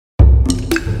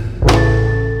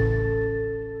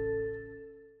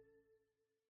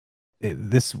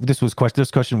this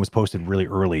question was posted really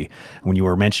early when you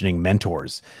were mentioning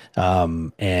mentors,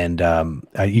 because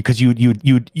you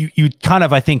kind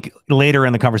of, I think, later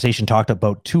in the conversation talked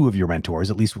about two of your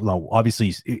mentors, at least. Well,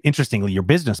 obviously, interestingly, your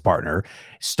business partner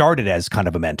started as kind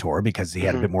of a mentor because he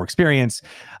had a bit more experience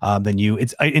than you.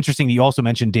 It's interesting that you also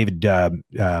mentioned David,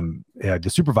 the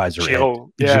supervisor at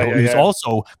Giro, who's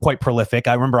also quite prolific.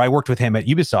 I remember I worked with him at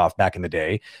Ubisoft back in the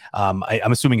day.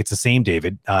 I'm assuming it's the same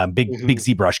David, big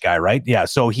ZBrush guy, right? Yeah.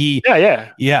 So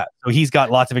so he's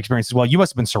got lots of experience as well. You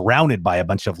must have been surrounded by a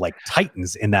bunch of like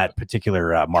titans in that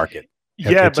particular market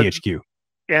at THQ.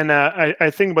 And I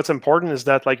think what's important is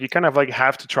that like you kind of like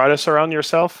have to try to surround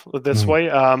yourself this way,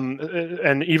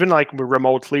 and even like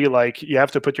remotely, like you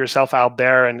have to put yourself out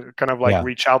there and kind of like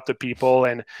reach out to people,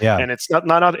 and it's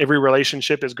not every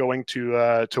relationship is going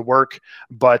to work,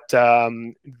 but I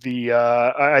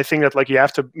think that like you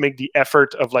have to make the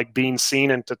effort of like being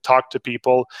seen and to talk to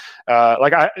people.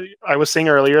 Like I was saying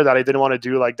earlier that I didn't want to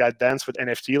do like that dance with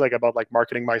NFT, like about like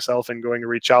marketing myself and going to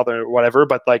reach out or whatever,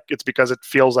 but like it's because it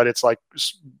feels that it's like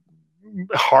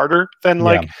harder than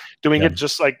like doing it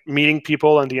just like meeting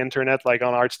people on the internet, like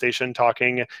on ArtStation,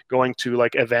 talking, going to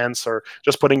like events, or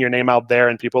just putting your name out there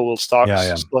and people will start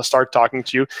talking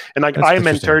to you. And like I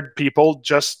mentored people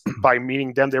just by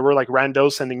meeting them. They were like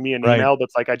randos sending me an email, but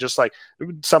like I just like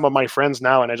some of my friends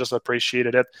now, and I just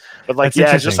appreciated it. But like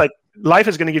it's just like life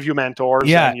is going to give you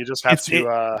mentors, and you just have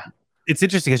to it's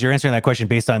interesting because you're answering that question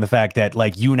based on the fact that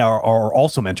like you now are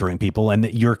also mentoring people, and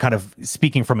that you're kind of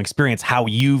speaking from experience how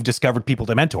you've discovered people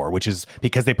to mentor, which is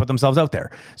because they put themselves out there.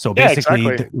 So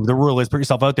basically the rule is put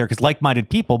yourself out there, because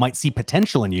like-minded people might see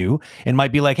potential in you and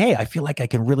might be like, hey, I feel like I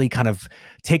can really kind of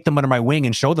take them under my wing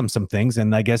and show them some things.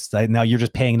 And I guess now you're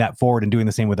just paying that forward and doing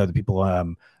the same with other people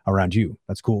around you.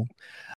 That's cool.